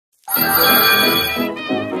But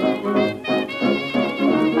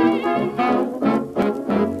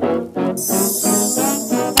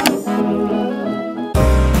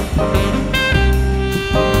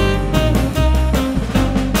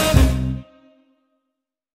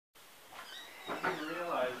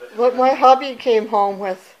my hubby came home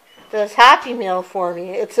with this Happy Meal for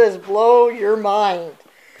me. It says blow your mind.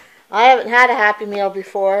 I haven't had a Happy Meal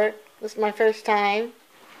before. This is my first time.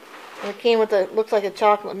 And it came with a, looks like a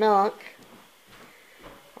chocolate milk.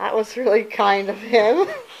 That was really kind of him.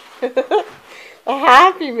 A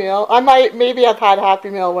Happy Meal. Maybe I've had a Happy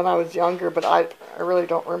Meal when I was younger, but I really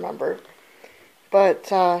don't remember. But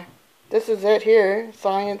this is it here.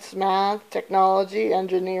 Science, math, technology,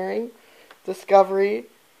 engineering, discovery.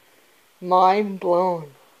 Mind blown.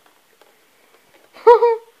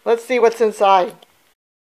 Let's see what's inside.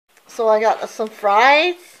 So I got some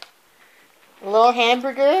fries, a little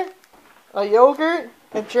hamburger, a yogurt,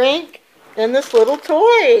 a drink, and this little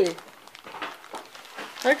toy.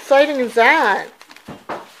 How exciting is that?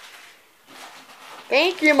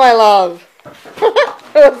 Thank you, my love.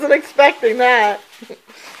 I wasn't expecting that.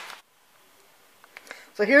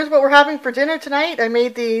 So here's what we're having for dinner tonight. I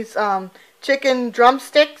made these chicken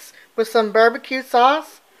drumsticks with some barbecue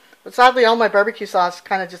sauce. But sadly, all my barbecue sauce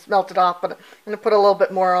kind of just melted off, but I'm going to put a little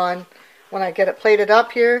bit more on when I get it plated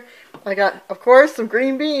up here. I got, of course, some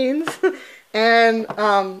green beans and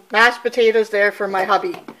mashed potatoes there for my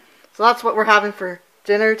hubby. So that's what we're having for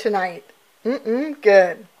dinner tonight. Good.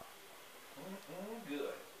 Good.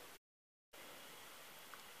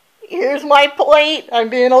 Here's my plate. I'm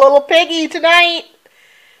being a little piggy tonight.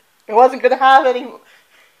 I wasn't going to have any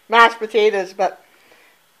mashed potatoes, but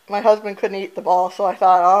my husband couldn't eat them all, so I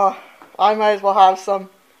thought, oh, I might as well have some.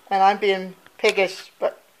 And I'm being piggish,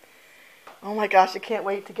 but oh my gosh, I can't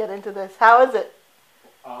wait to get into this. How is it?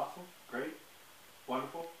 Awesome. Great.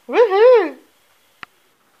 Wonderful. Woohoo!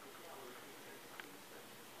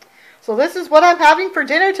 So this is what I'm having for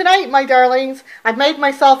dinner tonight, my darlings. I've made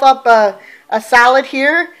myself up a salad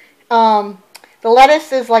here. The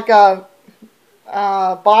lettuce is like a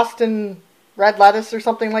Boston red lettuce or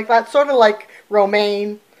something like that, sort of like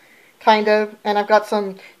romaine, kind of. And I've got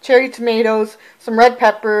some cherry tomatoes, some red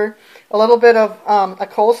pepper, a little bit of a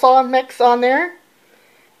coleslaw mix on there.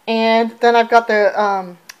 And then I've got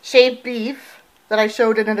the shaved beef that I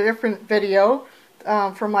showed in a different video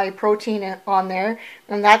for my protein on there.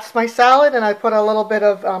 And that's my salad. And I put a little bit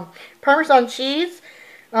of Parmesan cheese,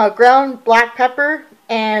 ground black pepper,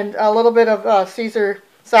 and a little bit of Caesar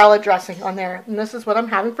salad dressing on there. And this is what I'm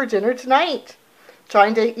having for dinner tonight.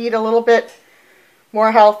 Trying to eat a little bit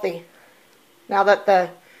more healthy now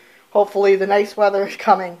that hopefully the nice weather is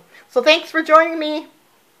coming. So thanks for joining me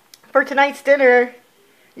for tonight's dinner.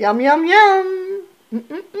 Yum, yum, yum.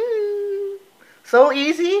 So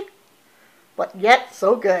easy, but yet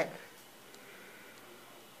so good.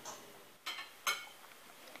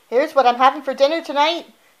 Here's what I'm having for dinner tonight.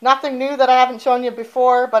 Nothing new that I haven't shown you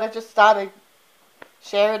before, but I just thought I'd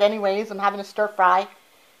share it anyways. I'm having a stir fry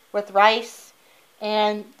with rice.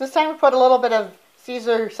 And this time I put a little bit of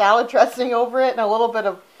Caesar salad dressing over it and a little bit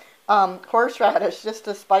of horseradish just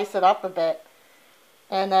to spice it up a bit.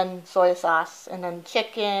 And then soy sauce. And then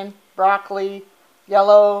chicken, broccoli,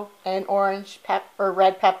 yellow and orange or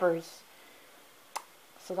red peppers.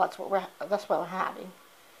 So that's what we're having.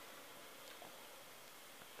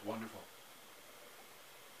 Wonderful.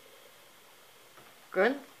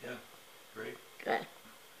 Good? Yeah, great. Good.